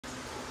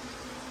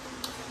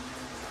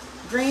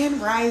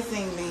Grand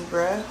Rising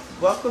Libra,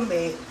 welcome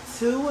back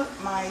to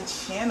my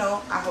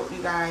channel. I hope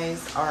you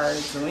guys are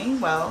doing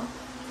well.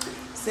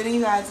 Sending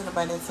you guys an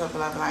abundance of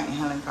love, light, and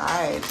healing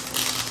vibes.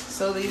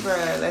 So Libra,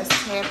 let's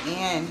tap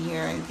in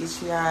here and get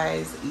you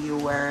guys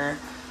your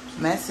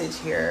message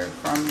here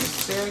from your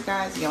spirit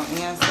guides, your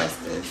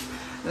ancestors.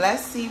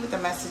 Let's see what the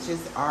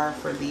messages are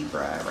for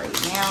Libra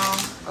right now,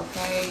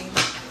 okay?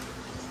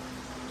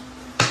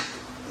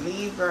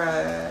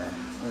 Libra,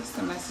 what's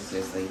the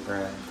messages,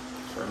 Libra?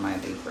 For my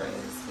Libra,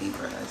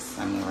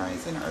 Sun,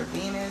 Rising, or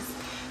Venus.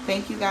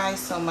 Thank you guys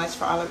so much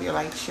for all of your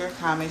likes, your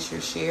comments,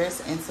 your shares,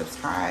 and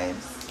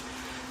subscribes.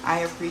 I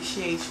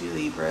appreciate you,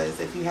 Libras.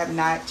 If you have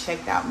not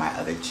checked out my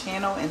other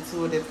channel,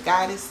 Intuitive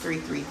Goddess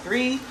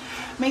 333,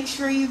 make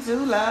sure you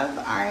do, love.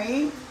 All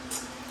right.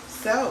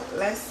 So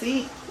let's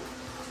see.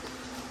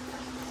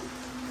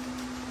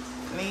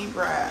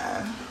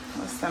 Libra,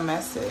 what's the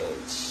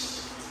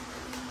message?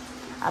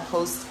 I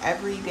post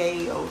every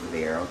day over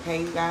there,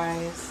 okay, you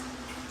guys?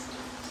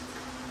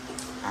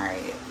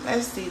 Alright,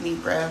 let's see,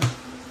 Libra.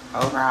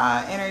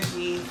 Overall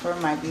energy for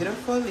my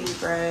beautiful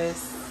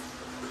Libras.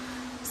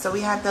 So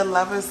we have the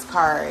Lovers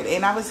card.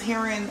 And I was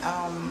hearing,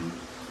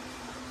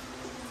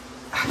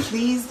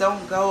 Please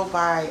Don't Go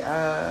by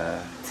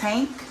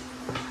Tank.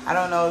 I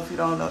don't know if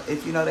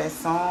you know that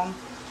song.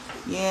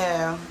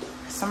 Yeah.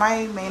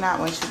 Somebody may not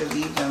want you to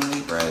leave them,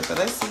 Libra. But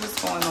let's see what's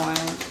going on.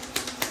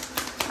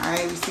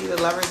 Alright, we see the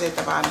Lovers at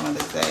the bottom of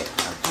the deck.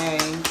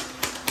 Okay.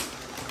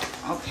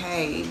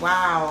 Okay,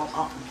 wow,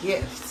 oh,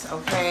 gifts,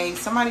 okay?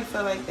 Somebody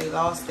feel like they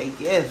lost their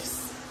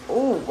gifts.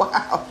 Oh,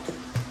 wow.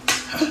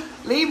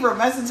 Libra,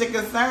 message of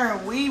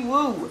concern, wee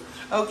woo.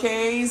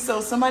 Okay,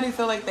 so somebody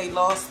feel like they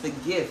lost the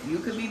gift. You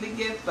could be the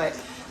gift, but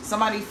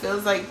somebody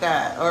feels like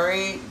that, all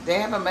right? They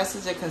have a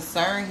message of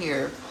concern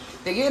here.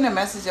 They're getting a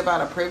message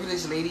about a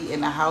privileged lady in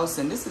the house,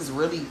 and this is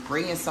really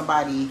bringing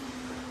somebody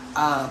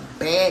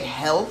bad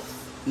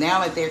health.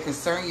 Now that they're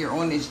concerned you're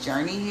on this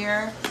journey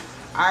here.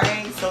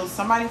 Alright, so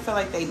somebody feel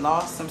like they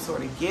lost some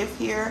sort of gift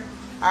here.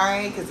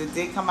 Alright, because it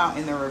did come out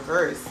in the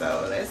reverse.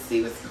 So let's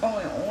see what's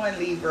going on,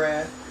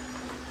 Libra.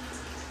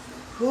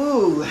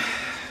 Ooh.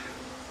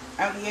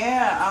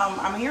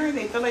 I'm hearing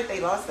they feel like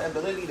they lost the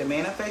ability to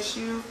manifest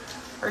you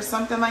or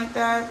something like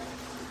that.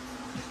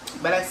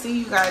 But I see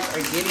you guys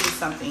are getting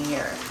something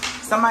here.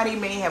 Somebody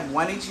may have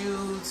wanted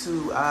you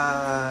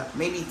to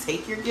maybe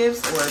take your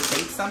gifts or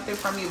take something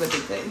from you, but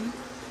they couldn't.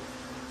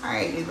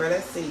 Alright, Libra,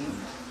 let's see.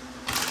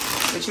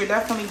 But you're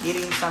definitely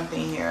getting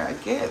something here, a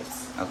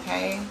gift,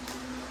 okay?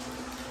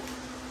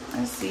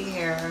 Let's see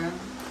here.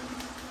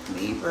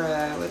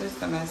 Libra, what is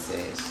the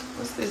message?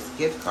 What's this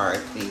gift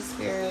card, please,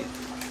 Spirit?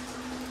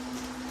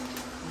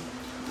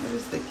 What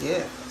is the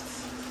gift?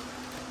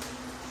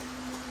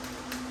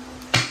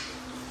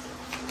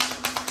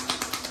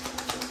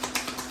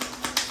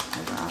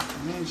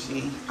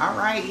 Energy. All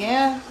right,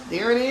 yeah,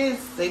 there it is.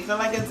 They feel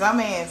like a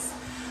dumbass.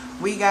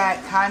 We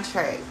got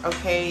contract,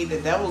 okay,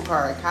 the devil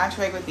card,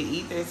 contract with the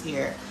ethers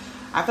here.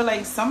 I feel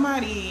like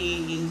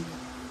somebody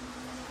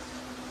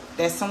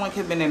that someone could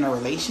have been in a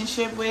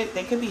relationship with,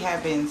 they could be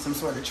having some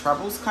sort of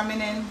troubles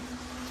coming in.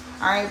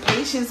 All right,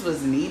 patience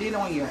was needed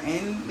on your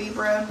end,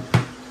 Libra.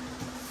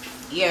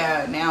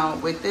 Yeah, now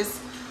with this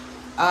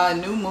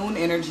new moon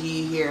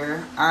energy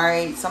here, all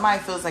right, somebody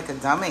feels like a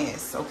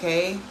dumbass,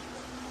 okay?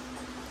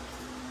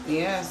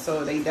 Yeah,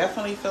 so they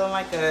definitely feel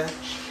like a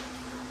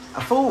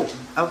fool,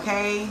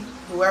 okay?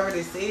 Whoever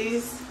this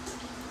is.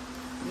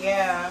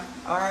 Yeah,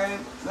 all right,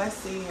 let's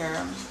see here.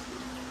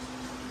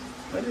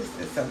 What is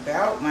this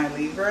about, my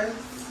Libras?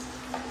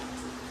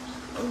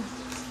 Ooh.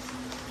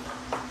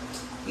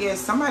 Yeah,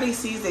 somebody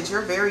sees that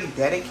you're very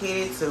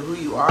dedicated to who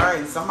you are,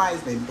 and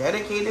somebody's been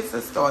dedicated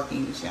to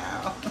stalking you,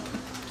 child.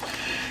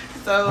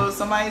 So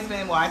somebody's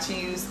been watching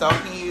you,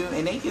 stalking you,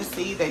 and they can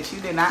see that you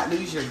did not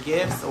lose your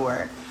gifts,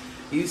 or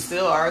you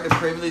still are the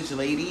privileged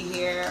lady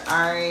here,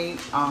 all right,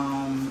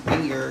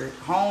 in your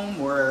home,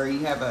 or you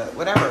have a,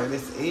 whatever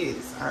this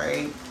is, all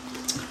right.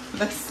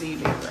 Let's see,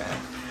 Libra.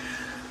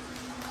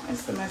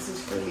 What's the message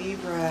for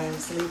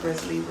Libras?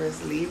 Libras,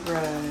 Libras,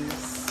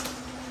 Libras.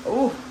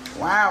 Oh,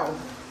 wow.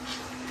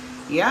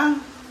 Yeah.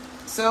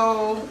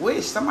 So,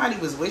 somebody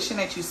was wishing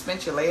that you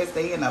spent your last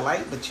day in the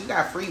light, but you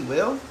got free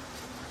will.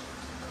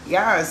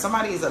 Yeah,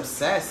 somebody is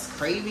obsessed,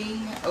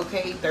 craving,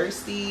 okay,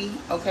 thirsty,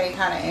 okay,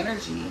 kind of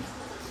energy.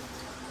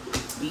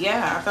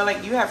 Yeah, I feel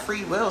like you have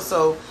free will.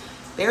 So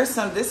there's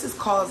this is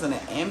causing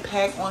an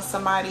impact on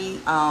somebody.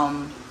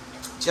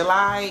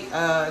 July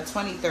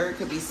 23rd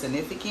could be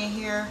significant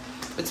here.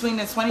 Between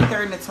the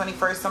 23rd and the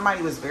 21st,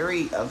 somebody was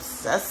very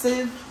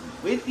obsessive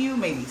with you,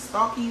 maybe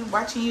stalking you,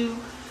 watching you,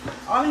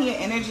 all in your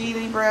energy,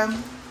 Libra.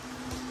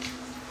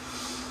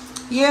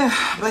 Yeah,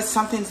 but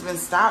something's been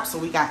stopped. So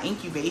we got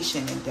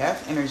incubation and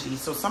death energy.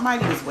 So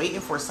somebody was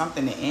waiting for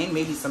something to end,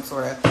 maybe some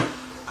sort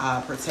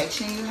of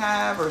protection you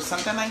have or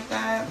something like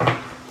that.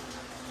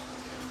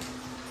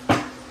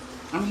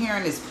 I'm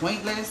hearing it's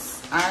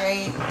pointless. All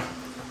right.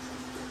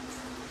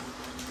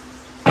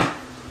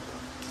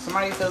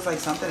 Somebody feels like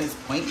something is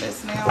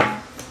pointless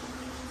now.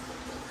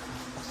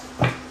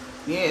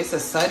 Yeah, it's a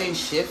sudden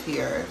shift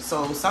here.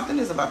 So something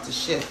is about to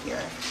shift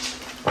here.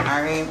 All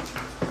right.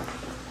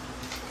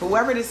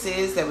 Whoever this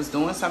is that was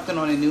doing something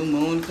on a new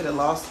moon could have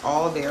lost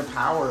all their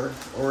power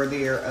or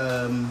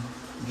their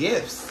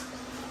gifts.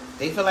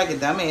 They feel like a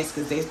dumbass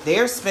because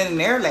they're spending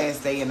their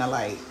last day in the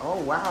light. Oh,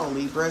 wow,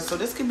 Libra. So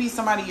this could be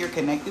somebody you're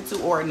connected to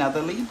or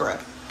another Libra.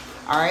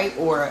 All right.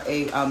 Or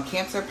a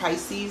Cancer,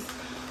 Pisces,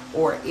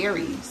 or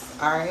Aries.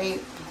 All right.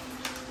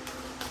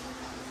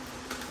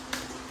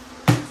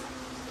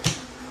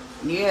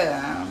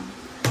 Yeah.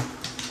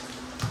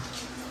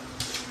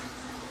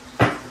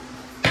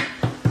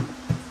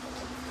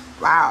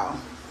 Wow.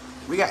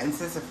 We got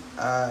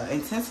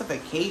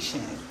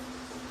intensification.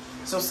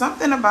 So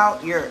something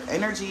about your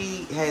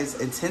energy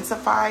has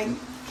intensified.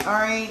 All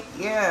right.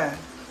 Yeah.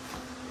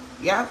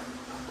 Yep.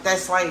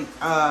 That's like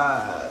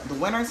the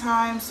winter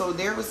time. So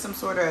there was some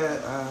sort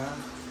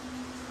of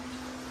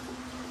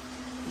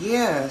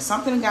yeah,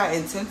 something got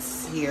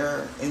intense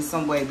here in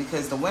some way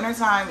because the winter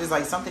time is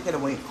like something could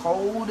have went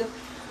cold.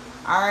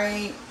 All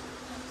right.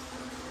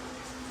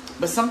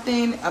 But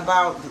something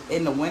about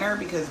in the winter,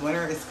 because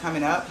winter is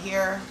coming up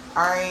here.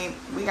 All right.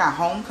 We got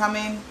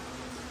homecoming.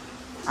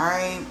 All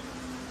right.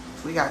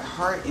 We got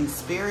heart and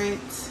spirit,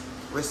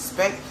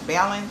 respect,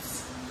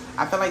 balance.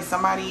 I feel like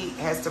somebody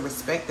has to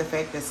respect the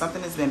fact that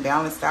something has been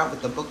balanced out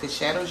with the Book of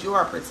Shadows. You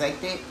are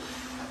protected.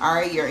 All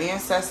right. Your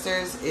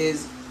ancestors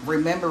is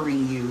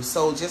remembering you.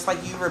 So just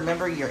like you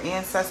remember your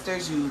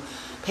ancestors, you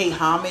pay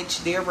homage.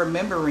 They're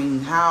remembering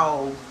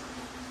how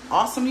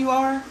awesome you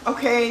are.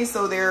 Okay.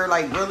 So they're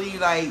like really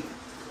like,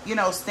 you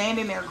know,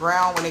 standing their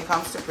ground when it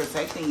comes to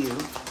protecting you.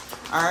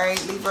 All right,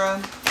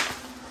 Libra.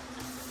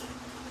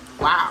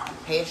 Wow.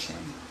 Passion.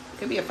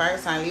 Could be a fire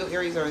sign, Leo,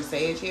 Aries, or a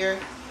Sage here.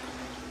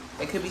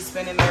 They could be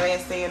spending their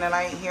last day in the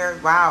night here.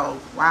 Wow.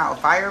 Wow.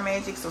 Fire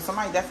magic. So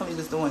somebody definitely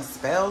was doing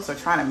spells or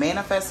trying to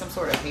manifest some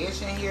sort of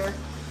passion here.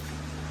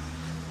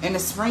 In the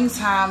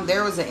springtime,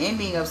 there was an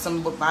ending of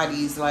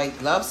somebody's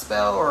like love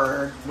spell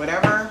or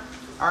whatever.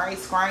 All right,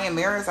 scrying and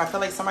mirrors. I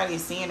feel like somebody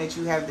is seeing that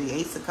you have the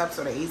Ace of Cups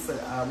or the Ace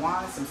of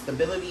Wands, some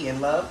stability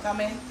and love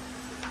coming.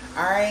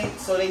 All right,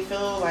 so they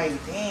feel like,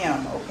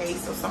 damn. Okay,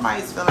 so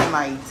somebody's feeling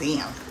like,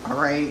 damn. All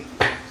right,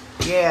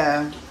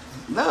 yeah.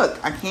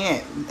 Look, I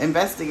can't.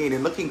 Investigator,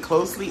 looking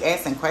closely,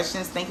 asking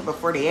questions, thinking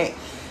before they act.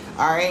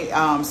 All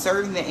right,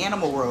 serving the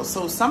animal world.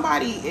 So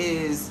somebody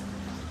is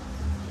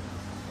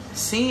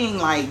seeing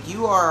like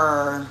you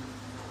are,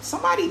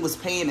 somebody was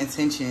paying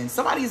attention.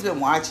 Somebody's been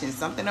watching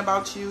something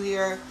about you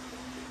here,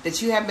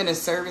 that you have been a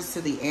service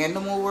to the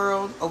animal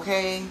world.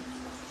 Okay.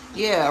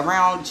 Yeah.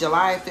 Around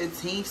July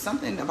 15th,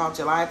 something about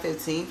July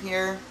 15th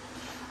here.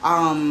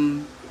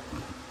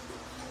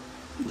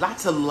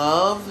 Lots of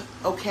love.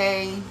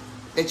 Okay.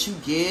 That you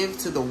give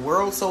to the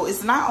world. So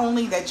it's not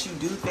only that you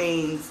do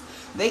things,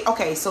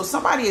 okay. So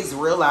somebody is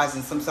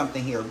realizing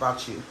something here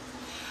about you.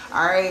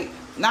 All right.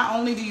 Not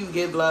only do you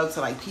give love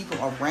to like people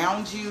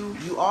around you,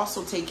 you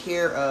also take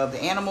care of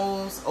the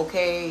animals.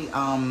 Okay.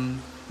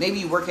 Maybe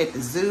you work at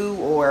the zoo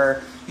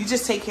or you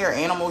just take care of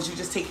animals. You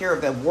just take care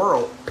of the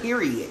world,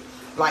 period.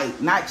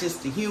 Like not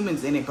just the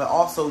humans in it, but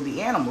also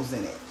the animals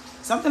in it.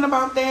 Something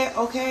about that.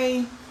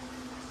 Okay.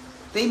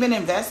 They've been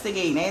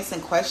investigating,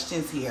 asking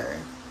questions here.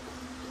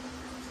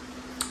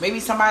 Maybe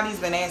somebody's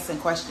been asking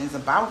questions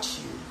about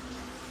you.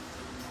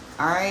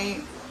 All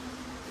right.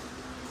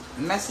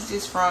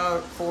 Messages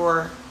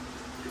for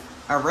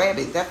a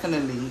rabbit,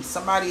 definitely.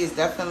 Somebody is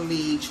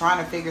definitely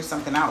trying to figure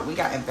something out. We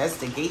got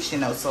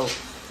investigation though. So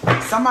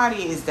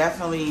somebody is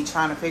definitely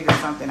trying to figure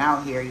something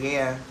out here.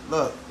 Yeah.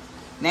 Look.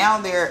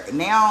 Now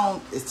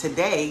it's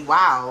today.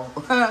 Wow.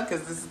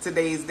 Because this is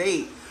today's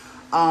date.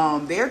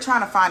 They're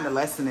trying to find a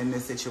lesson in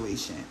this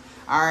situation.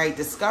 All right.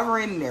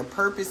 Discovering their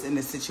purpose in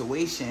the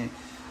situation.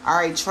 All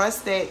right.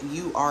 Trust that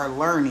you are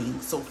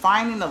learning. So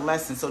finding a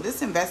lesson. So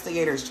this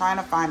investigator is trying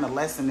to find a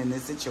lesson in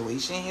this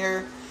situation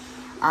here.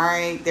 All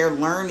right. They're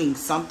learning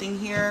something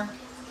here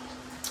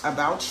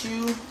about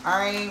you. All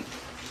right.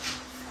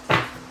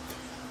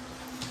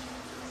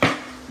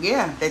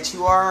 Yeah. That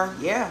you are.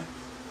 Yeah.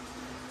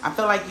 I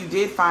feel like you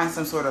did find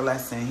some sort of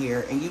lesson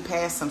here and you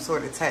passed some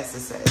sort of test. It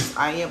says,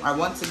 I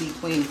want to be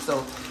queen.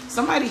 So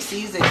somebody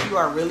sees that you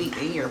are really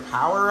in your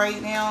power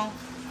right now.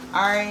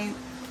 All right.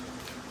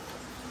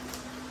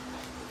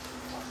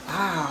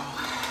 Wow.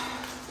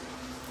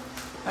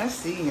 Let's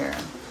see here.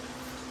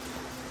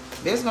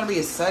 There's going to be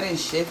a sudden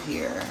shift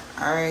here.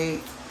 All right.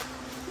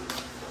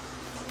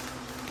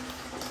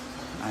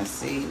 Let's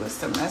see. What's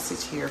the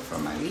message here for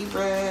my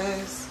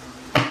Libras?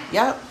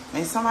 Yep.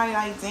 And somebody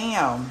like,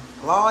 damn,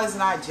 law is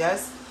not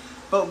just,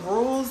 but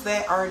rules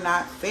that are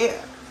not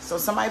fair. So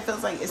somebody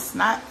feels like it's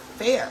not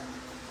fair.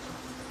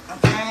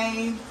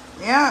 Okay.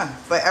 Yeah.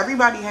 But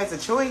everybody has a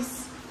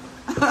choice.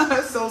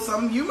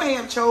 So you may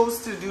have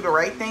chose to do the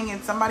right thing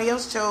and somebody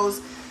else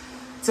chose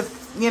to,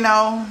 you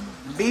know,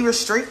 be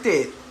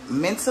restricted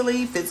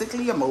mentally,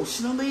 physically,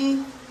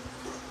 emotionally.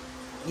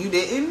 You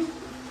didn't.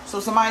 So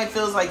somebody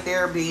feels like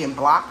they're being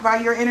blocked by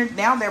your energy.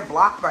 Now they're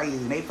blocked by you.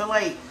 They feel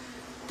like,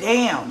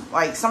 damn,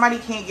 like somebody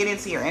can't get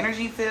into your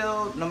energy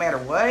field no matter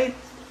what.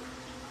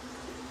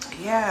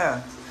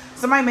 Yeah.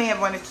 Somebody may have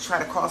wanted to try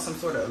to cause some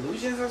sort of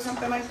illusions or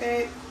something like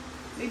that,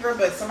 Libra,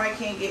 but somebody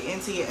can't get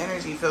into your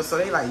energy field, so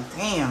they like,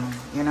 damn,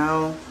 you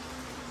know.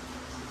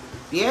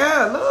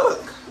 Yeah,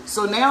 look.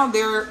 So now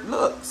they're,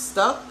 look,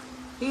 stuck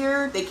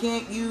here. They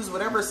can't use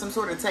whatever, some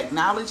sort of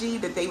technology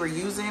that they were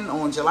using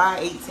on July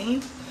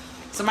 18th.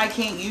 Somebody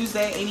can't use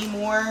that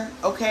anymore.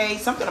 Okay,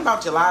 something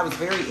about July was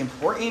very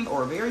important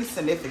or very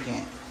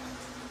significant.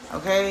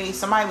 Okay,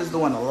 somebody was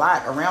doing a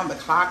lot around the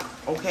clock,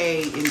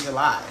 okay, in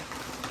July.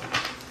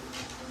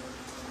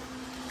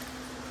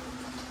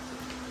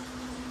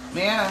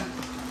 Yeah.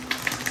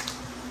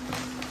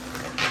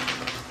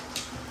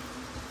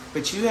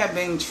 But you have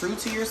been true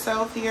to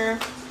yourself here.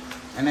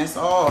 And that's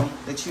all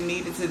that you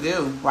needed to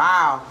do.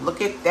 Wow,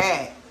 look at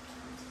that.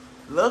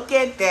 Look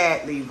at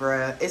that,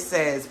 Libra. It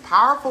says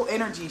powerful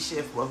energy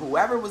shift with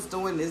whoever was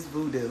doing this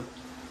voodoo.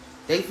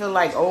 They feel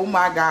like, oh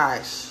my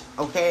gosh.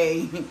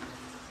 Okay.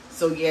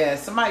 So yeah,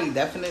 somebody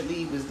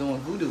definitely was doing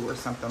voodoo or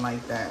something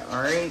like that.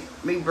 All right,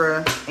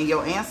 Libra. And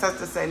your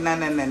ancestors said, no,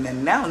 no, no, no,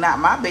 no, not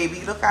my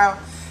baby. Look how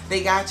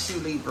they got you,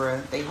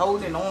 Libra. They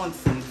holding on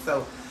to you.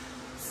 So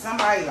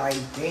somebody like,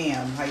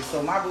 damn, like,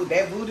 so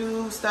that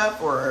voodoo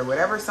stuff or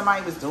whatever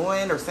somebody was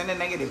doing or sending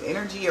negative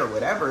energy or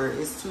whatever,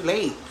 it's too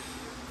late.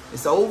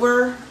 It's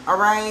over, all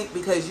right?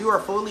 Because you are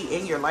fully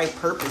in your life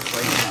purpose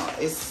right now.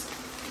 It's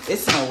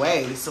in a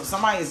way. So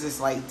somebody is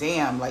just like,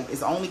 damn, like,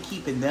 it's only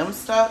keeping them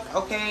stuck,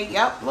 okay?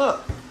 Yep,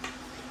 look.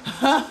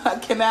 I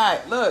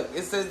cannot. Look,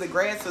 it says the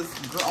grass was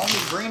only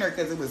greener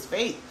because it was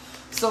fake.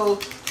 So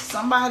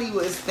somebody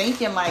was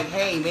thinking like,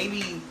 hey,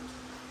 maybe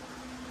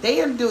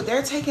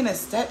they're taking a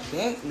step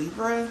back,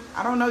 Libra.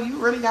 I don't know. You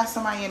really got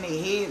somebody in their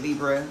head,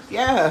 Libra.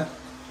 Yeah.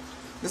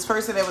 This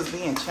person that was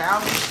being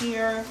childish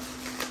here,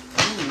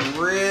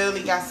 you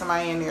really got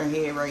somebody in their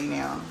head right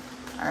now.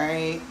 All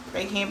right.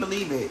 They can't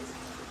believe it.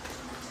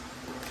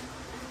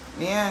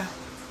 Yeah.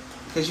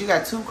 Because you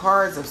got two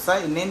cards of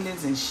sudden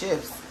endings and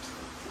shifts.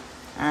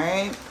 All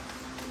right.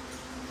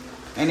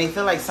 And they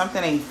feel like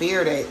something ain't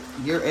fair, that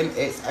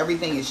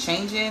everything is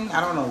changing.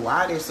 I don't know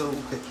why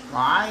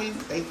why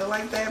they feel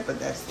like that, but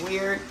that's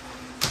weird.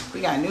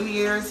 We got New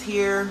Year's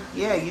here.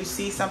 Yeah, you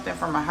see something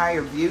from a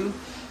higher view.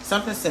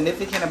 Something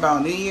significant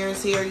about New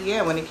Year's here.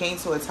 Yeah, when it came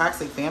to a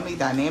toxic family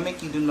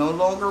dynamic, you do no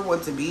longer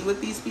want to be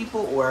with these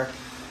people or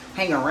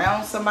hang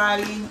around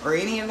somebody or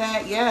any of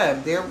that.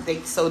 Yeah,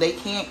 so they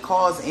can't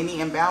cause any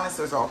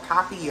imbalances or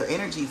copy your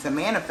energy to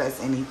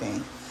manifest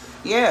anything.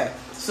 Yeah,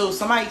 so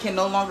somebody can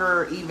no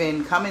longer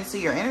even come into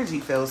your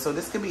energy field. So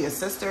this could be a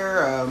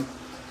sister.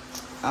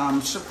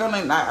 That's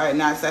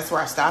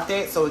where I stopped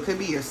at. So it could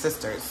be your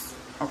sisters,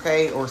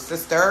 okay, or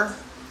sister.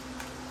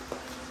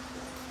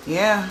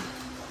 Yeah.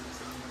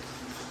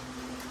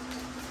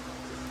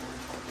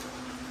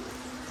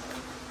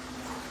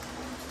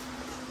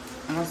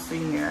 Let's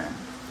see here.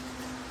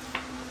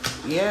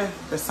 Yeah,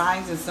 the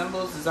signs and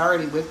symbols is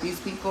already with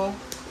these people.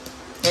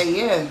 Hey,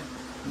 yeah,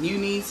 you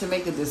need to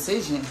make a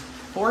decision.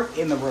 Fork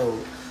in the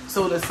road.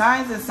 So the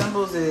signs and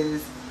symbols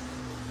is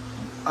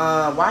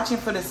watching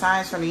for the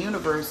signs from the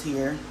universe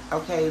here.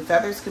 Okay,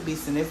 feathers could be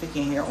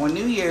significant here. On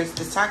New Year's,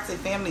 this toxic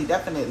family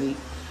definitely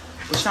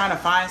was trying to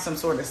find some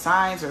sort of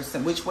signs or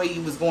which way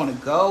you was going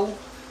to go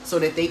so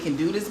that they can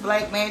do this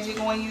black magic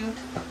on you.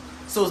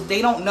 So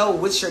they don't know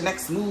what your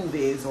next move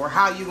is or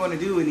how you're going to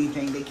do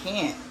anything. They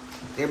can't.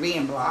 They're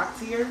being blocked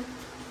here.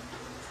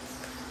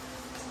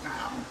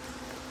 Wow.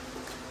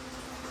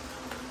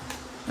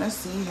 Let's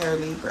see here,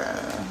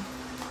 Libra.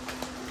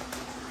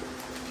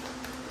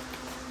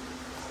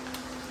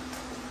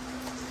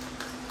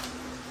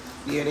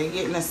 Yeah, they're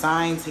getting the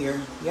signs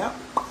here. Yep.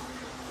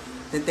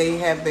 That they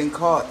have been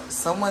caught.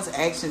 Someone's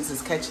actions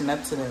is catching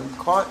up to them.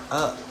 Caught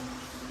up.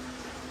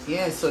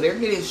 Yeah, so they're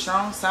getting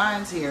strong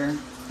signs here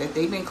that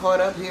they've been caught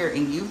up here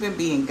and you've been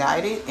being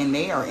guided and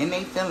they are in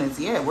their feelings.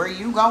 Yeah, where are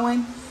you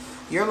going?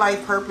 Your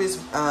life purpose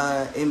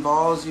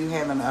involves you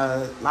having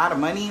a lot of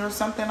money or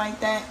something like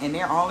that, and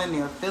they're all in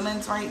their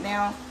feelings right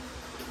now.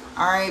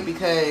 All right,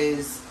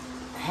 because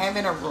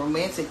having a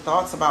romantic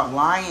thoughts about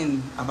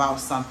lying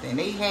about something.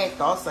 They had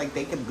thoughts like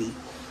they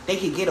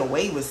could get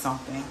away with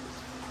something.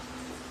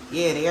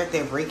 Yeah, they're at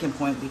that breaking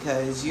point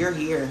because you're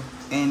here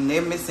and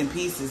they're missing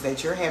pieces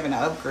that you're having to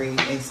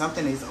upgrade and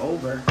something is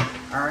over.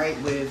 All right,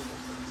 with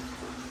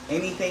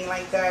anything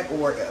like that,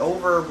 or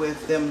over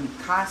with them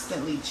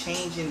constantly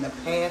changing the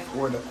path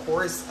or the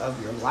course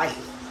of your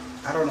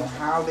life. I don't know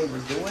how they were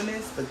doing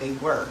this, but they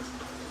were.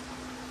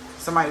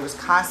 Somebody was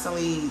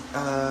constantly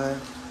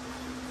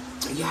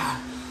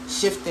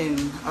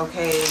shifting,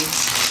 okay,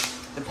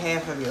 the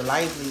path of your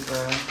life,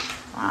 Libra.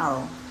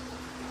 Wow.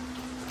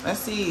 Let's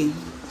see,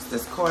 what's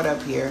this card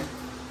up here?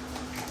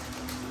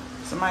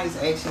 Somebody's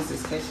actions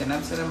is catching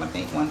up to them. I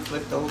think one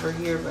flipped over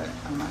here, but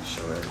I'm not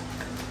sure.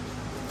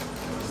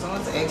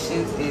 Someone's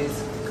actions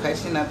is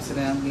catching up to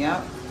them.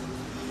 Yep.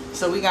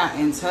 So we got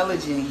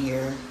intelligent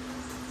here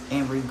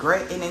and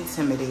regret and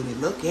intimidated.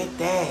 Look at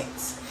that.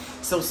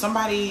 So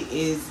somebody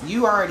is,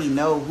 you already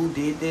know who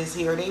did this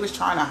here. They was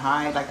trying to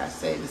hide. Like I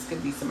said, this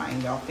could be somebody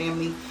in y'all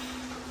family.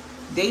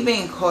 They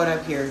been caught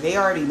up here. They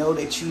already know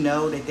that you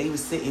know that they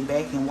was sitting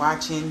back and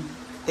watching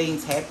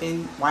things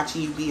happen,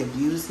 watching you be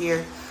abused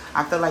here.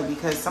 I feel like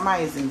because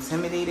somebody is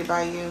intimidated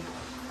by you.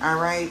 All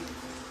right.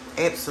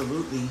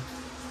 Absolutely.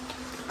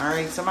 All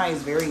right. Somebody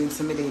is very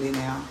intimidated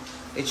now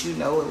that you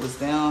know it was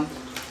them,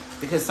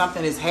 because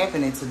something is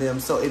happening to them.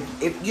 So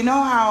if you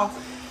know how,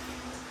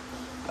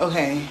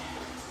 okay,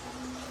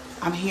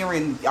 I'm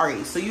hearing, all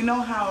right, so you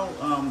know how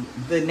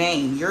the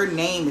name, your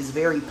name is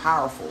very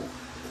powerful.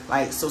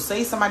 Like, so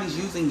say somebody's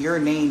using your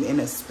name in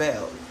a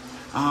spell.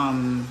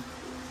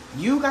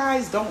 You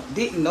guys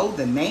didn't know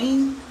the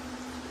name,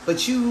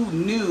 but you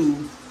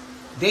knew,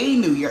 they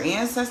knew, your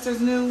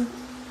ancestors knew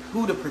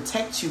who to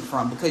protect you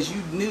from, because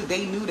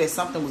they knew that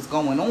something was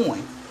going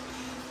on.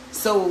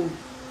 So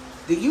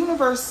the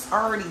universe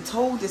already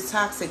told this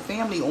toxic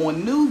family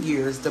on New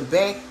Year's to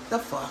back the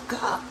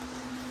fuck up.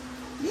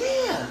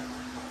 Yeah.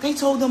 They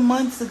told them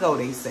months ago,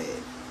 they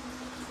said.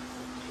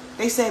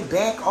 They said,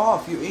 back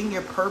off. You're in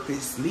your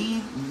purpose.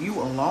 Leave you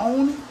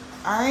alone.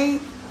 All right?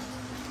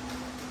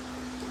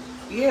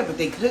 Yeah, but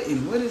they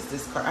couldn't. What is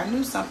this card? I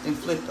knew something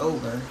flipped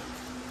over.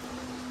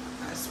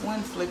 There's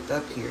one flipped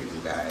up here,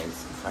 you guys.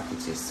 If I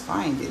could just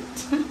find it.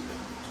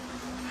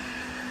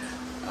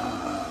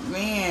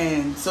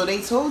 Man. So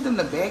they told them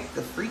to back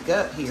the freak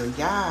up here.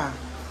 Yeah.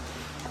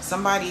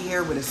 Somebody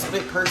here with a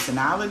split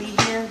personality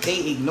here,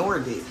 they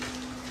ignored it.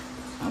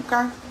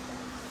 Okay.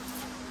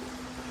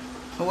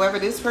 Whoever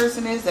this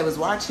person is that was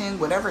watching,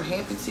 whatever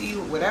happened to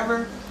you,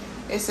 whatever,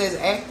 it says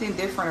acting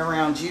different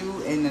around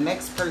you and the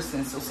next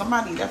person. So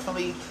somebody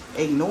definitely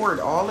ignored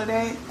all of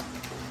that.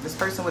 This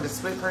person with a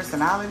split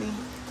personality.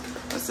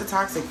 What's the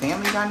toxic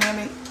family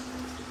dynamic?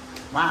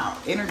 Wow,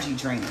 energy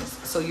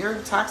drainers. So your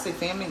toxic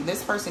family,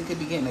 this person could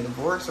be getting a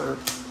divorce, or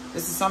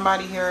this is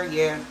somebody here,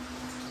 yeah,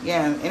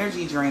 an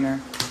energy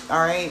drainer. All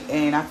right,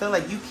 and I feel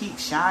like you keep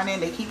shining.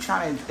 They keep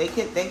trying to, they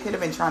could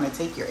have been trying to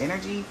take your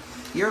energy.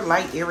 Your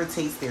light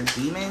irritates their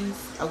demons,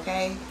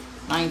 okay?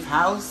 9th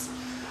house.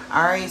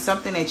 All right,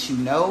 something that you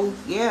know,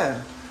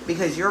 yeah,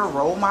 because you're a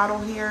role model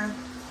here.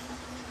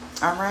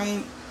 All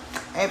right,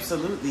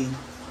 absolutely.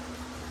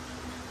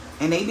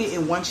 And they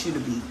didn't want you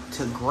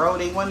to grow.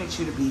 They wanted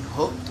you to be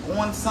hooked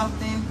on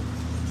something.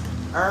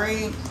 All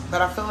right,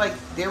 but I feel like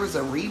there was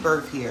a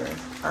rebirth here.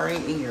 All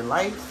right, in your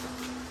life.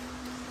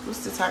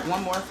 What's the type?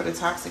 One more for the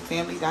toxic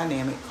family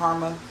dynamic,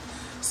 karma.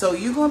 So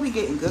you're gonna be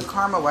getting good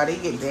karma while they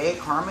get bad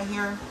karma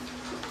here.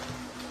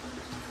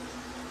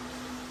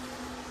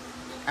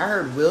 I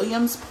heard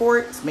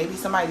Williamsport. Maybe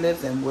somebody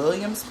lives in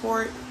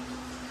Williamsport.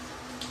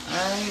 All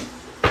right.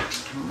 I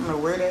don't know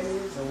where that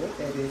is or what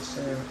that is,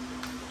 sure.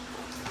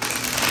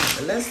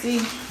 But let's see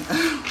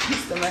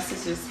what's the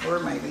messages for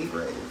my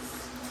Libras.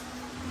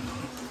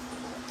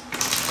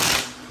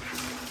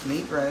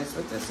 Libras,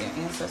 what does your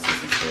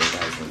ancestors and spirit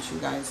guides want you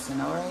guys to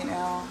know right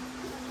now?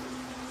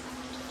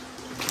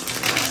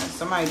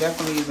 Somebody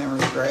definitely is in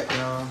regret,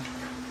 y'all.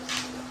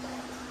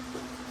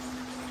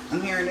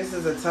 I'm hearing this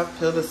is a tough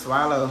pill to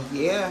swallow.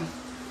 Yeah.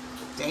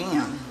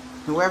 Damn.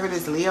 Whoever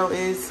this Leo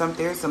is,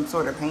 there's some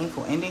sort of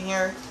painful ending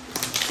here.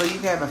 So you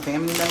have a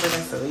family member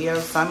that's a Leo,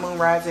 Sun, Moon,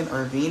 Rising,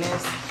 or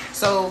Venus.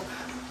 So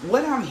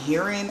what I'm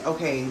hearing,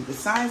 okay, the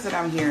signs that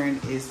I'm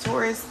hearing is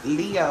Taurus,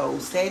 Leo,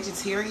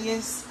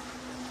 Sagittarius.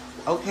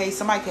 Okay,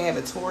 somebody can have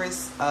a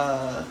Taurus,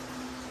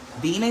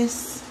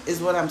 Venus is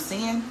what I'm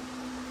seeing.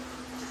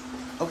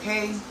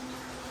 Okay.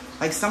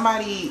 Like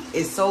somebody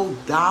is so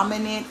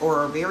dominant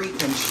or very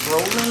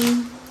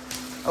controlling.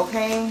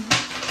 Okay.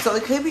 So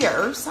it could be an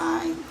earth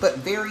sign, but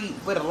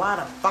with a lot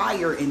of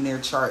fire in their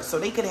chart. So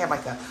they could have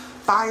like a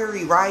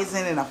fiery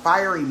rising and a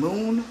fiery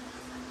moon.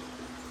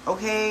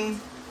 Okay.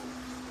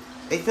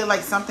 They feel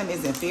like something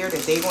isn't fair,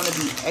 that they're going to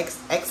be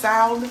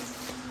exiled,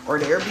 or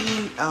they're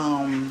being,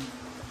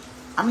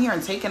 I'm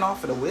hearing taken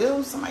off of the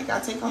wheel. Somebody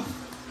got taken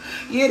off.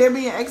 Yeah, they're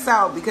being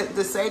exiled because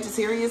the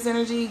Sagittarius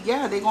energy,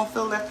 yeah, they're going to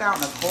feel left out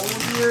in the cold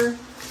here.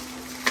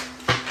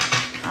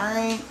 All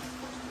right.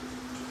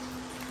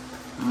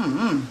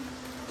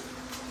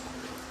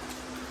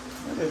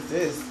 What is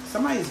this?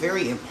 Somebody's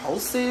very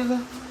impulsive.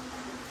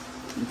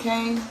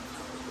 Okay.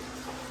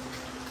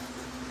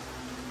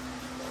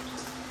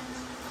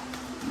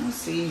 Let's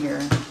see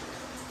here.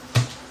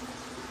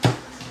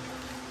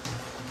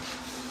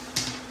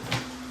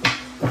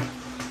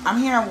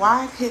 I'm hearing,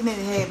 why couldn't it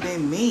have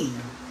been me?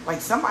 Like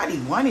somebody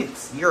wanted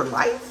your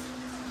life,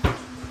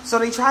 so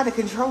they tried to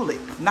control it.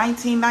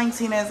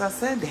 1919, as I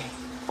said, that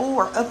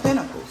 4 of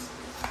Pentacles.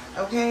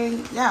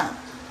 Okay, yeah.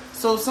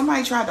 So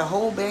somebody tried to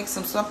hold back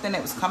something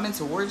that was coming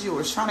towards you, or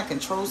was trying to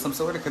control some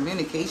sort of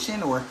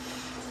communication or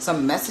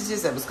some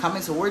messages that was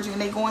coming towards you,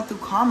 and they're going through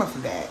karma for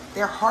that.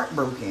 They're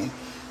heartbroken.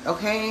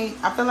 Okay,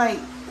 I feel like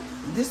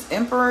this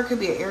Emperor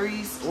could be an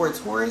Aries or a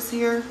Taurus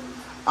here.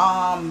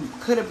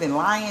 Could have been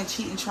lying,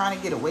 cheating, trying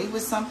to get away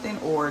with something,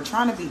 or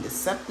trying to be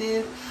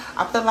deceptive.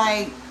 I feel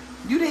like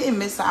you didn't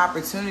miss the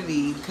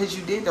opportunity because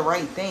you did the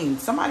right thing.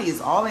 Somebody is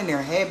all in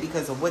their head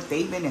because of what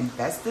they've been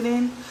invested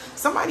in.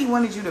 Somebody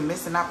wanted you to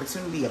miss an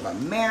opportunity of a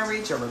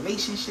marriage, a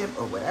relationship,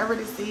 or whatever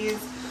this is.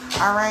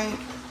 All right.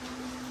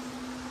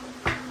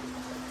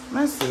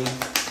 Let's see.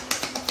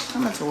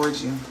 Coming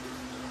towards you.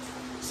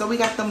 So we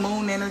got the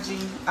moon energy,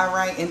 all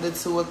right, and the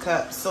Two of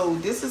Cups. So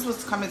this is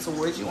what's coming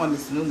towards you on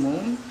this new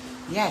moon.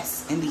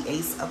 Yes, and the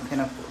Ace of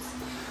Pentacles.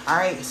 All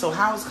right, so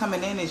how it's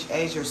coming in is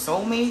as your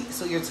soulmate.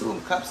 So your Two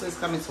of Cups is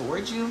coming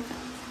towards you.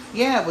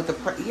 Yeah, with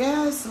the,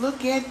 yes,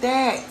 look at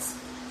that.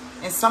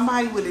 And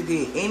somebody would have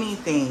did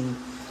anything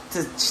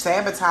to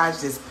sabotage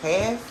this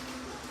path.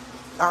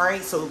 All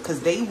right, so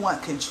because they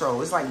want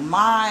control. It's like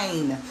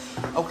mine,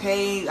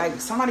 okay?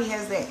 Like somebody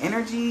has that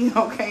energy,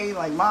 okay?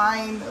 Like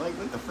mine, like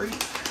what the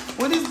freak?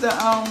 What is the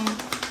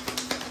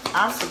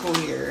obstacle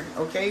here,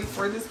 okay,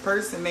 for this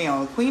person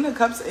now? Queen of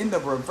Cups in the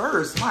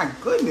reverse. My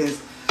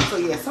goodness. So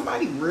yeah,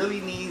 somebody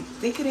really needs,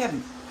 they could have,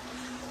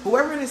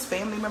 whoever this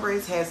family member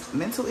is has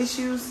mental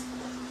issues,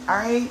 all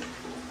right?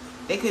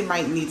 They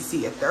might need to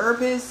see a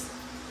therapist,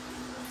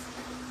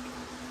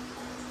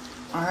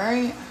 all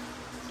right?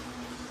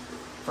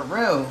 For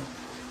real.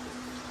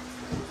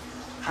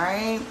 All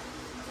right?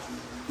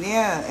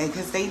 Yeah, and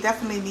because they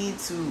definitely need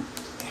to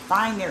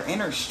find their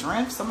inner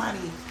strength.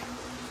 Somebody,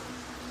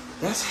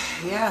 that's,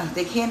 yeah,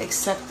 they can't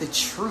accept the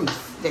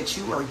truth that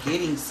you are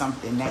getting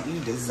something that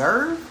you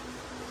deserve.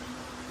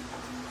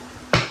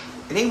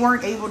 They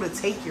weren't able to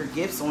take your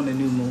gifts on the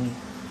new moon.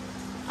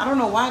 I don't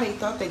know why they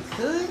thought they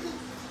could.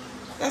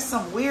 That's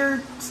some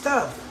weird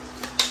stuff.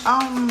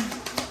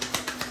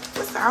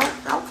 What's the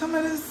outcome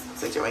of this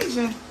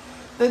situation?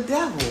 The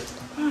Devil.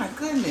 My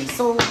goodness.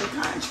 So the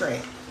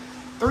contract.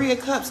 Three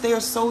of Cups. They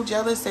are so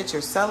jealous that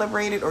you're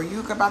celebrated or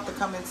you're about to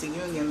come into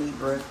union,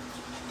 Libra.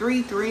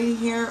 3-3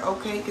 here.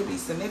 Okay, could be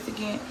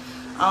significant.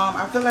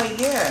 I feel like,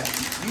 yeah,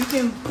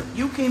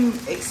 you can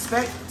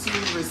expect to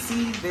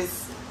receive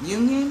this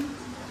union.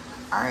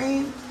 All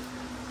right.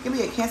 Could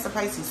be a Cancer,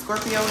 Pisces,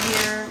 Scorpio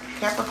here.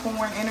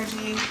 Capricorn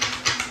energy.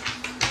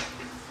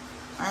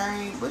 All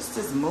right. What's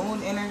this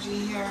moon energy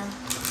here?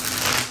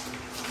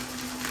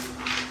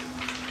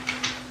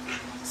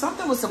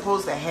 Something was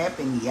supposed to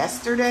happen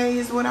yesterday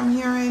is what I'm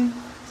hearing.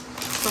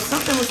 So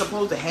something was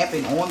supposed to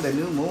happen on the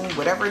new moon.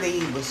 Whatever they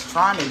was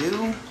trying to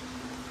do.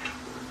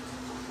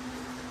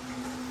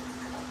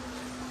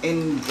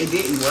 And it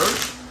didn't work.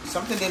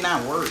 Something did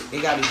not work.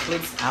 It got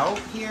eclipsed out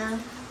here.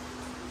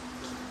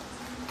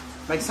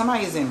 Like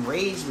somebody is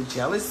enraged with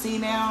jealousy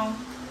now.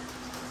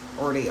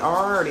 Or they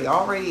are. Or they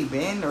already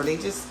been. Or they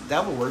just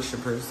devil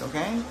worshippers.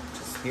 Okay?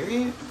 Just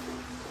period.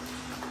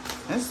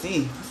 Let's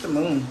see. What's the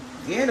moon?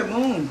 Yeah, the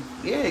moon.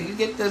 Yeah, you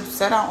get to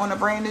set out on a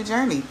brand new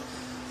journey.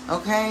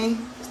 Okay?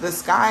 The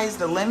sky's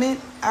the limit.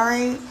 All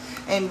right?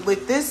 And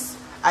with this,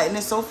 and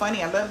it's so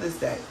funny. I love this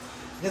deck.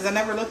 Because I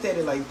never looked at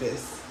it like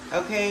this.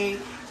 Okay?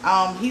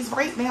 He's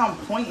right now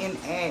pointing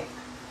at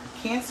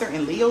Cancer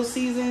and Leo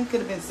season.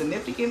 Could have been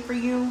significant for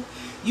you.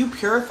 You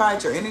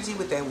purified your energy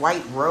with that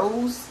white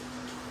rose.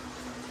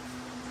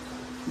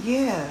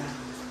 Yeah.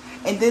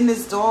 And then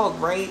this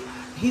dog, right?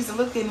 He's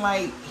looking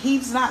like,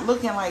 he's not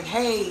looking like,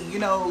 hey, you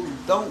know,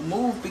 don't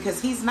move,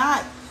 because he's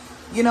not,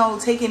 you know,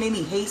 taking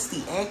any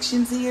hasty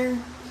actions here.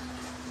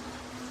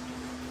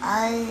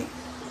 Alright.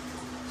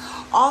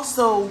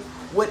 Also,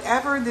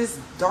 whatever this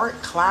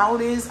dark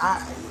cloud is,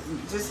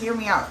 just hear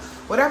me out.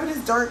 Whatever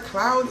this dark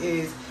cloud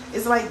is,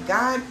 it's like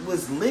God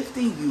was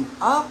lifting you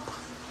up.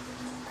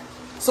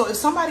 So if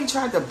somebody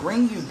tried to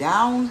bring you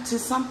down to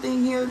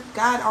something here,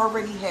 God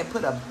already had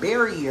put a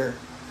barrier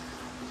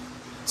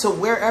to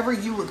wherever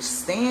you would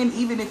stand.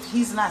 Even if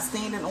he's not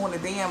standing on a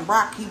damn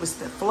rock, he was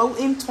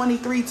floating.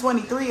 23,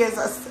 as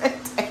I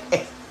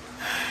said.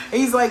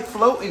 He's like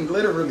floating,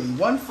 literally.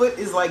 One foot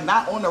is like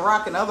not on the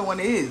rock, and the other one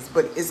is.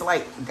 But it's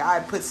like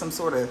God put some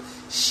sort of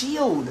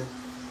shield.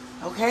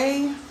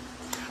 Okay?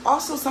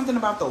 Also something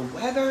about the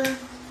weather.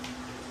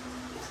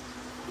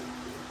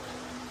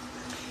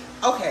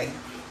 Okay.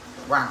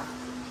 Wow.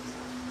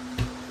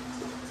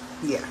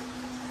 Yeah.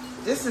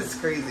 This is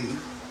crazy.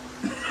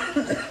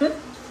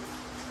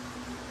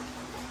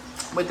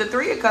 With the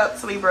Three of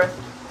Cups, Libra,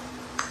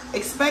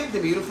 expect the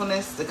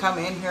beautifulness to come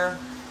in here.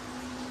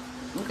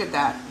 Look at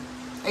that.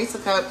 Ace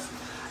of Cups.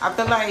 I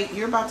feel like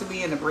you're about to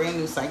be in a brand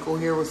new cycle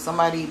here with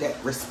somebody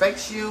that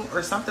respects you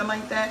or something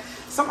like that.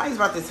 Somebody's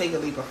about to take a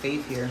leap of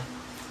faith here.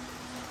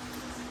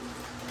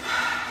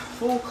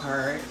 Full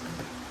card.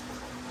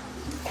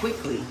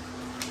 Quickly.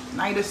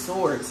 Knight of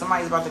Swords.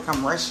 Somebody's about to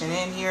come rushing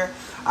in here.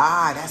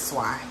 Ah, that's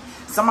why.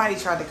 Somebody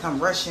tried to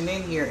come rushing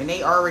in here and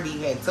they already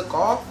had took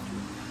off.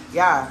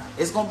 Yeah,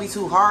 it's going to be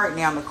too hard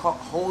now to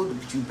hold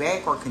you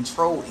back or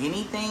control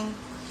anything,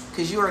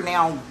 because you are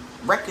now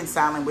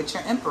reconciling with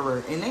your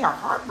emperor and they are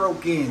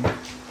heartbroken.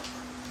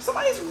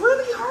 Somebody's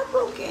really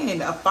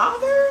heartbroken. A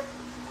father?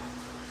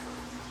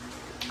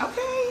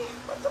 Okay,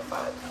 what the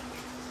fuck?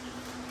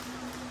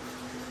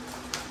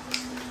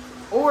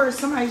 Or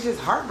somebody's just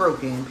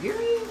heartbroken,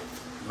 period.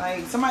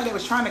 Like somebody that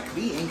was trying to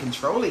be in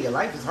control of your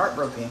life is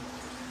heartbroken.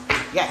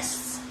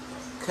 Yes,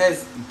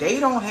 because they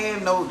don't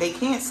have no, they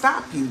can't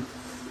stop you.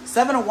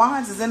 Seven of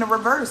Wands is in the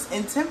reverse.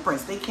 In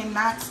Temperance, they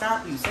cannot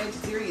stop you.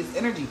 Sagittarius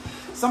energy.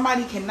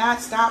 Somebody cannot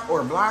stop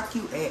or block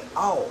you at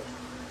all.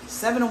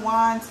 Seven of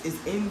Wands is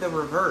in the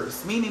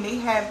reverse. Meaning they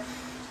have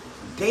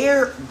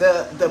they're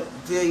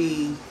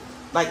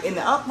like in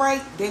the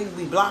upright, they will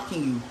be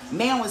blocking you.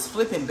 Now it's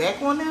flipping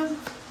back on them.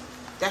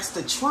 That's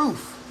the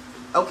truth.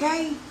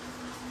 Okay?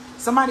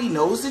 Somebody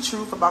knows the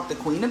truth about the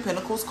Queen of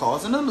Pentacles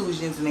causing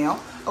illusions now.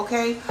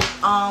 Okay?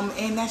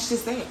 And that's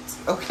just that.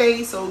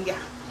 Okay? So yeah.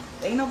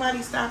 Ain't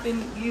nobody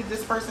stopping you,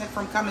 this person,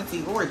 from coming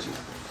towards you.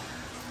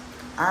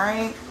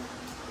 Alright?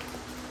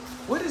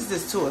 What is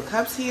this? Two of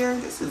Cups here?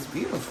 This is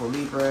beautiful,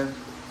 Libra.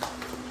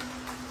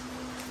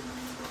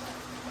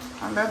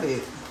 I love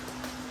it.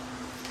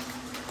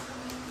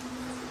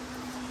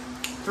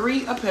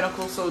 Three of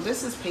Pentacles. So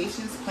this is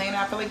patience, planning.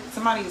 I feel like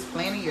somebody is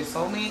planning, your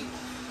soulmate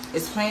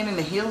is planning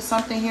to heal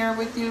something here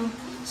with you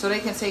so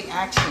they can take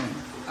action.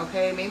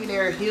 Okay? Maybe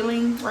they're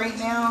healing right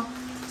now.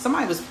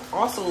 Somebody was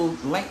also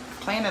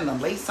planning to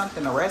lay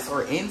something to rest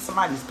or end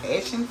somebody's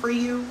passion for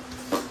you.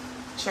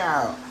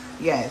 Child.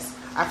 Yes.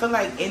 I feel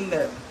like in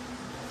the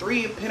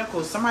Three of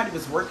Pentacles, somebody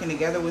was working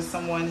together with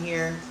someone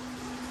here.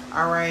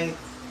 Alright?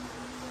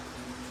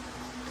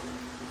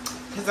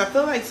 Because I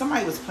feel like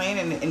somebody was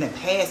planning in the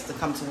past to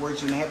come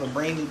towards you and have a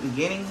brand new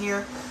beginning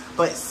here.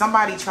 But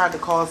somebody tried to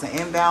cause an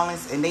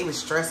imbalance and they were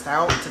stressed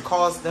out to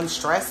cause them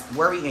stress,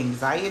 worry,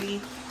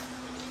 anxiety.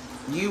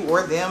 You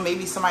or them.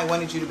 Maybe somebody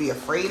wanted you to be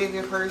afraid of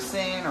your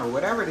person or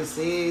whatever this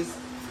is.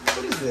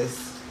 What is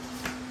this?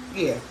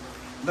 Yeah.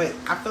 But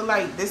I feel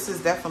like this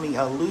is definitely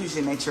an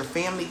illusion that your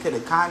family could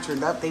have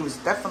conjured up. They was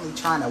definitely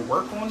trying to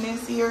work on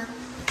this here.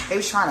 They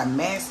was trying to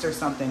master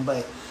something,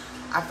 but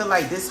I feel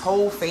like this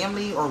whole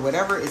family or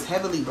whatever is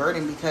heavily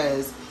burdened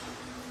because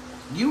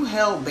you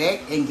held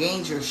back and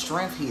gained your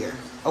strength here.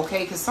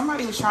 Okay? Because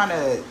somebody was trying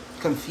to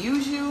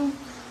confuse you.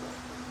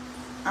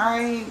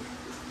 Alright?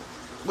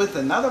 With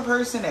another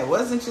person that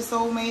wasn't your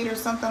soulmate or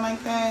something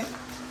like that.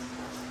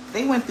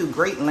 They went through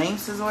great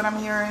lengths is what I'm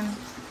hearing.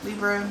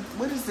 Libra,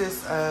 what is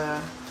this?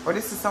 Or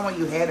this is someone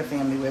you had a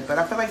family with. But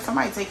I feel like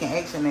somebody taking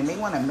action and they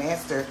want to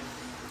master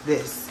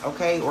this,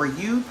 okay? Or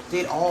you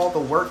did all the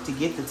work to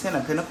get the Ten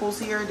of Pentacles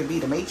here, to be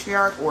the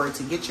matriarch, or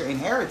to get your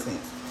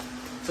inheritance.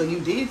 So you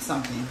did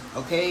something,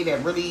 okay,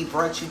 that really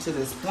brought you to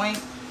this point.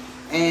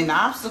 And the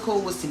obstacle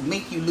was to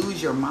make you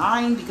lose your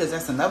mind, because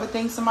that's another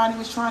thing somebody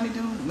was trying to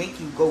do, make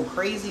you go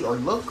crazy or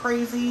look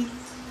crazy.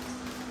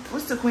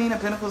 What's the Queen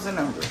of Pentacles in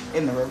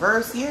the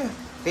reverse? Yeah,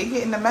 they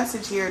getting the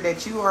message here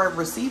that you are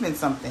receiving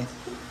something.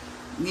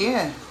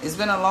 Yeah, it's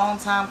been a long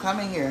time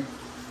coming here,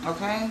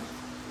 okay?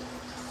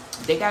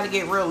 They got to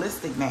get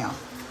realistic now.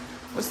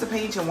 What's the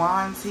Page of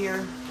Wands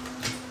here?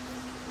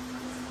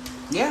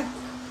 Yeah,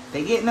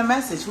 they getting a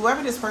message.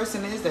 Whoever this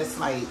person is that's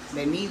like,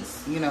 that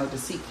needs, you know, to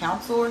seek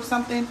counsel or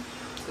something,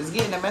 is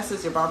getting a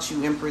message about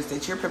you, Empress,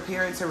 that you're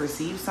preparing to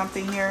receive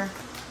something here.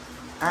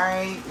 All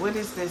right, what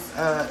is this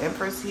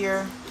Empress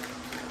here?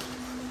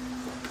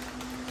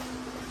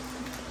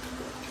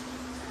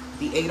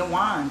 The Eight of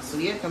Wands. So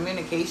yeah,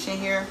 communication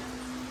here.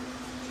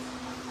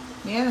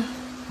 Yeah.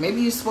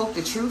 Maybe you spoke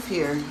the truth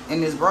here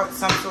and this brought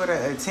some sort of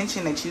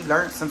attention that you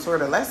learned some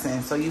sort of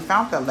lesson. So you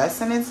found the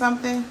lesson in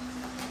something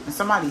and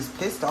somebody's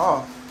pissed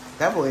off.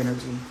 Devil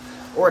energy.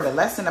 Or the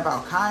lesson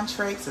about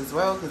contracts as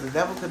well, because the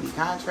devil could be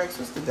contracts.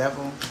 What's the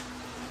devil?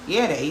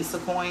 Yeah, the Ace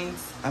of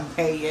Coins.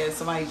 Okay, yeah,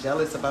 somebody's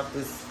jealous about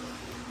this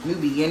new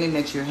beginning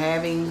that you're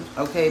having.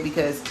 Okay,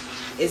 because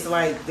it's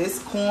like this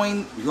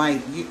coin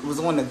like was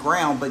on the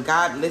ground, but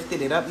God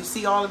lifted it up. You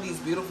see all of these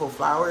beautiful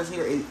flowers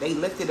here? They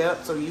lifted it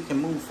up so you can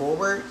move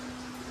forward.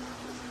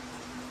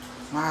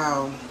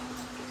 Wow.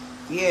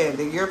 Yeah,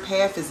 your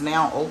path is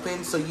now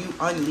open. So you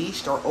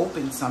unleashed or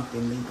opened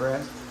something,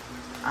 Libra.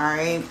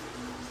 Alright?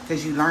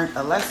 Because you learned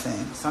a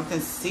lesson. Something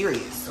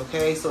serious.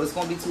 Okay? So it's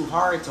going to be too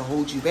hard to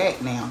hold you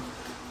back now.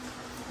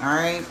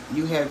 Alright?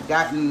 You have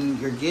gotten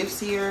your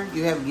gifts here.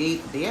 You have,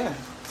 yeah,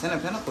 Ten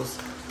of Pentacles.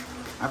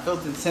 I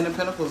felt the Ten of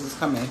Pentacles is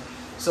coming.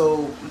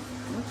 So,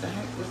 what the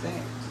heck was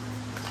that?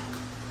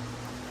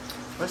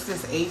 What's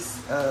this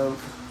Ace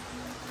of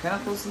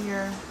Pentacles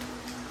here?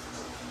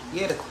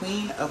 Yeah, the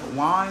Queen of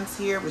Wands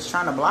here was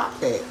trying to block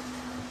that.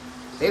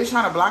 They were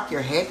trying to block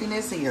your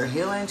happiness and your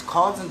healing,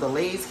 causing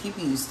delays,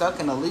 keeping you stuck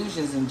in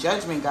illusions, and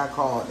judgment got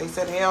called. They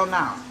said, hell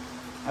no.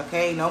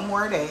 Okay, no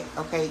more of that.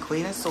 Okay,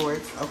 Queen of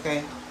Swords.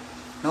 Okay.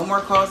 No more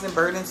causing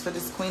burdens for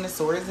this Queen of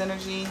Swords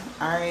energy.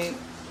 Alright.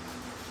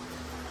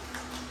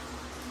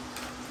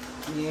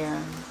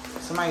 Yeah.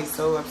 Somebody's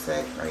so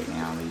upset right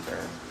now,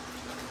 Libra.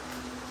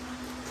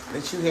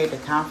 That you had the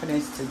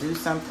confidence to do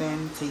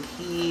something, to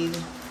heed.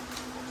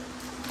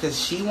 Because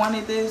she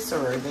wanted this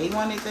or they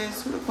wanted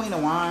this. Who the Queen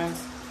of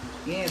Wands?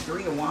 Yeah,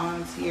 Three of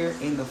Wands here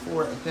and the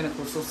Four of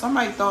Pentacles. So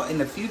somebody thought in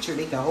the future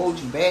they could hold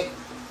you back.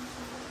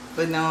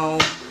 But no.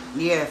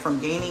 Yeah, from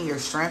gaining your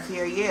strength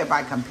here. Yeah,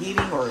 by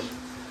competing, or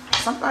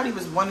somebody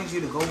was wanting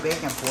you to go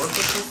back and forth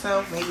with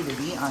yourself. Maybe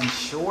to be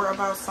unsure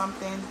about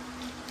something.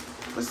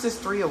 What's this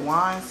Three of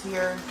Wands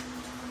here?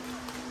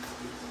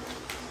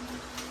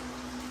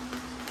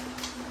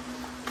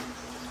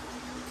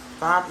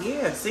 Five.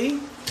 Yeah, see?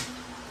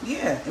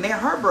 Yeah, and they're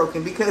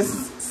heartbroken because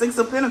Six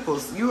of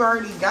Pentacles. You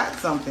already got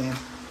something.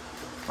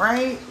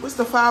 right? What's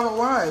the 5 of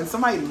Wands?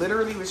 Somebody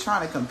literally was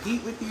trying to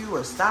compete with you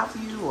or stop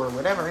you or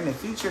whatever. In the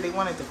future, they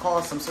wanted to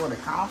cause some sort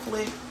of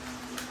conflict.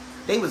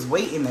 They was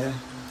waiting to,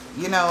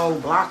 you know,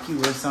 block you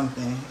or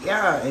something.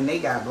 Yeah, and they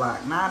got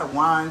blocked. 9 of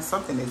Wands,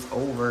 something is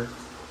over.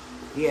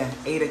 Yeah,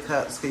 8 of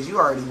Cups, because you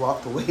already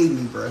walked away,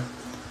 Libra.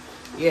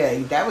 Yeah,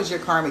 that was your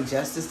karmic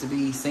justice, to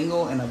be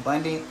single and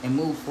abundant and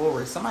move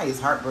forward. Somebody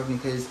is heartbroken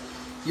because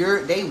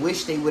they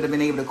wish they would have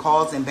been able to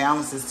cause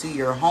imbalances to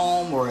your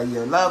home or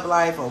your love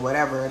life or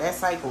whatever. That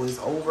cycle is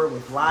over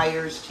with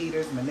liars,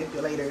 cheaters,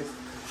 manipulators,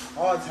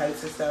 all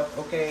types of stuff,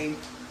 okay?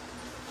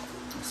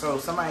 So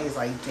somebody is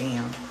like,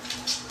 damn.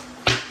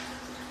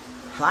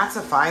 Lots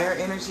of fire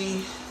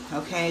energy,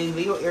 okay?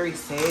 Leo, Aries,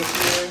 Sag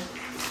here.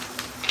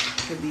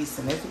 Could be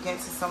significant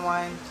to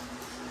someone.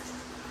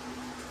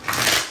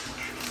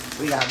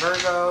 We got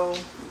Virgo,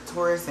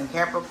 Taurus, and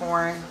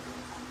Capricorn,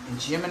 and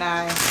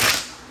Gemini.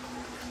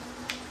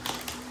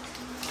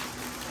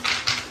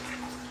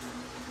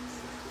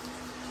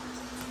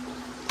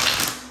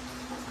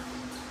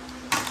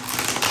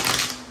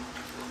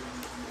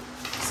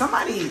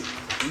 Somebody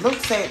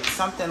looks at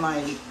something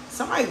like,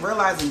 somebody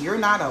realizing you're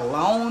not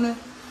alone.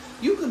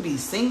 You could be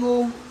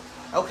single,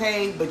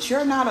 okay, but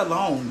you're not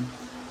alone,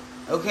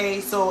 okay?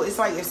 So it's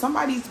like if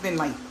somebody's been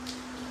like,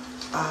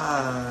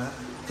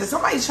 because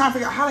somebody's trying to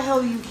figure out how the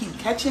hell do you keep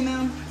catching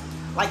them?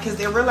 Like, because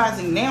they're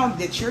realizing now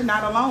that you're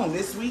not alone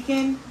this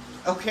weekend,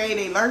 okay?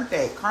 They learned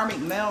that. Karmic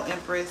male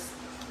Empress,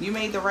 you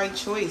made the right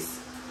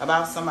choice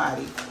about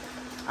somebody.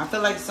 I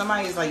feel like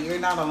somebody's like, you're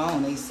not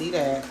alone. They see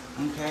that,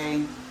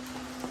 okay?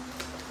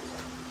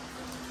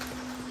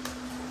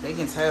 They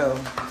can tell,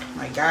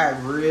 like,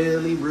 God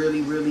really,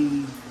 really,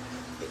 really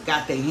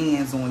got their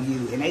hands on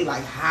you. And they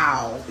like,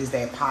 how is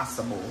that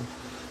possible?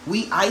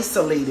 We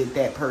isolated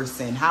that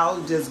person.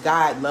 How does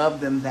God love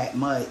them that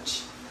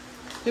much?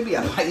 Could be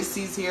a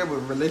Pisces here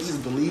with religious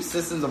belief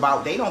systems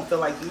about they don't feel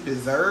like you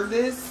deserve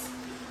this.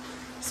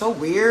 So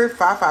weird.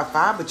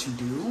 555, but you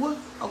do.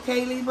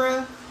 Okay,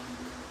 Libra?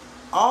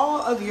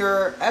 All of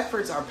your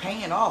efforts are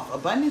paying off.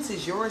 Abundance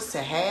is yours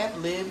to have,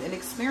 live, and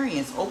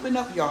experience. Open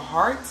up your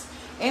heart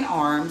and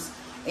arms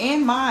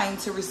and mind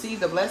to receive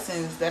the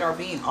blessings that are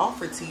being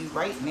offered to you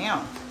right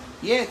now.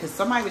 Yeah, because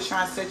somebody was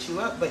trying to set you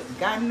up, but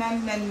God,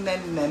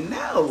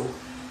 no.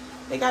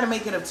 They got to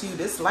make it up to you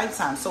this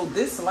lifetime. So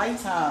this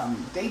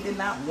lifetime, they did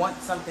not want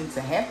something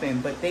to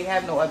happen, but they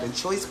have no other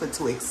choice but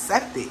to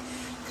accept it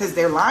because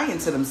they're lying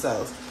to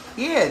themselves.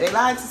 Yeah, they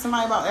lied to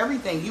somebody about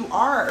everything. You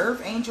are an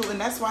earth angel, and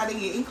that's why they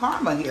get in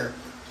karma here.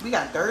 We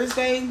got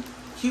Thursday,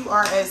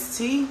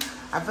 QRST.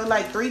 I feel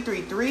like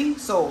 333.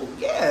 So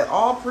yeah,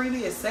 all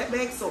previous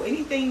setbacks. So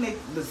anything that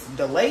was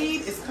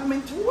delayed is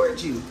coming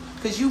towards you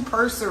because you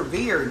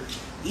persevered,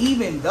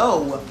 even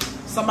though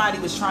somebody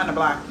was trying to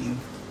block you.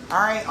 All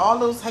right, all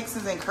those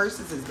hexes and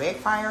curses is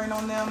backfiring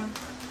on them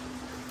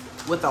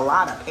with a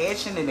lot of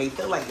passion, and they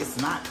feel like it's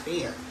not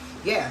fair.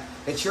 Yeah,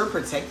 that you're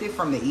protected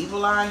from the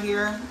evil eye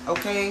here.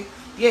 Okay,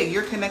 yeah,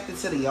 you're connected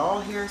to the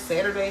y'all here.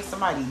 Saturday,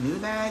 somebody knew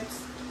that.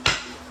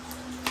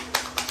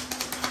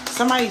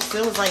 Somebody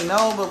still was like,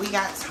 no, but we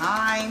got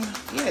time.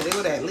 Yeah, they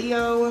were that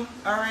Leo.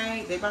 All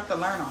right. They about to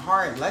learn a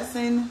hard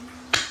lesson.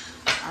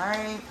 All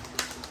right.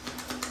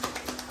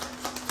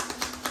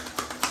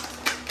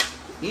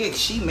 Yeah,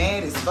 she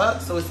mad as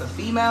fuck. So it's a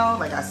female.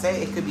 Like I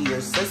said, it could be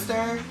your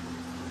sister.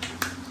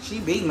 She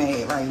be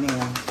mad right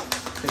now.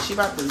 Because she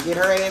about to get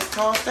her ass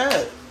tossed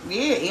up.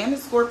 Yeah, and a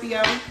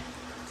Scorpio.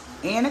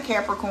 And a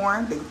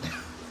Capricorn.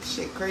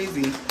 Shit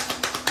crazy.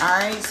 All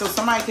right. So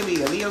somebody could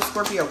be a Leo,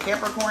 Scorpio,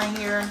 Capricorn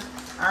here.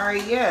 All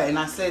right, yeah, and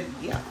I said,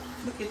 yeah,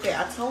 look at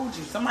that. I told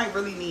you, somebody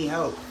really need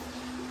help.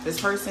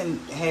 This person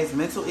has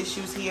mental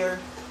issues here.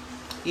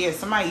 Yeah,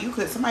 somebody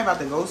about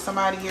to ghost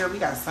somebody here. We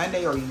got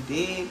Sunday, or you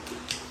did.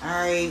 All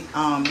right,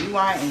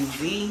 UI and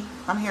Z.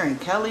 I'm hearing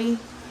Kelly.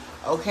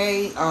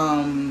 Okay,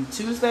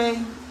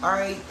 Tuesday. All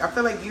right, I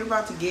feel like you're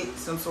about to get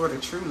some sort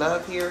of true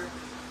love here.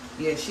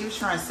 Yeah, she was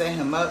trying to set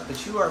him up,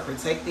 but you are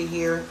protected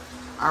here.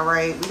 All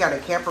right, we got a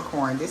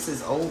Capricorn. This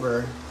is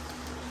over.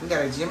 We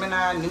got a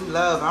Gemini, new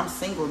love. I'm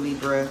single,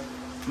 Libra.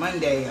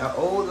 Monday, an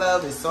old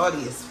love is salty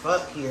as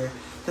fuck here.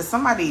 Because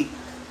somebody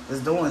was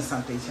doing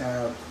something,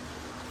 child.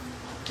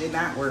 Did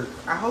not work.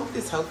 I hope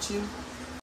this helped you.